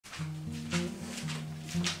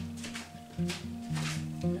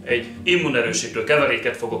egy immunerősítő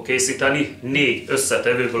keveréket fogok készíteni 4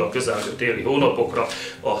 összetevőből a közelgő téli hónapokra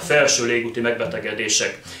a felső légúti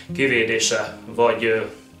megbetegedések kivédése vagy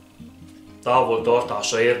távol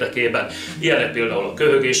tartása érdekében. Ilyenek például a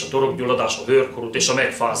köhögés, a torokgyulladás, a hörghurut és a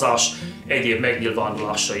megfázás egyéb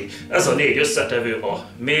megnyilvánulásai. Ez a 4 összetevő a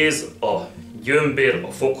méz, a gyömbér,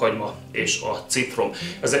 a fokhagyma és a citrom.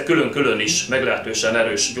 Ezek külön-külön is meglehetősen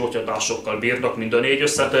erős gyógyhatásokkal bírnak mind a 4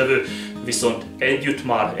 összetevő, viszont együtt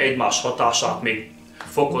már egymás hatását még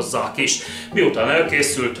fokozzák is. Miután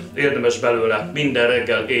elkészült, érdemes belőle minden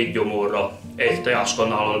reggel étgyomorra 1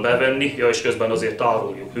 teáskanállal bevenni, és közben azért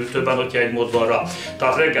tároljuk hűtőben, hogyha egy mód van rá.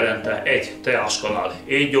 Tehát reggelente 1 teáskanál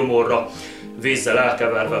étgyomorra, vízzel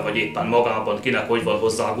elkeverve, vagy éppen magában, kinek hogy van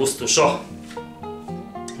hozzá gusztusa.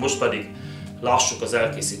 Most pedig lássuk az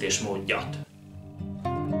elkészítés módját.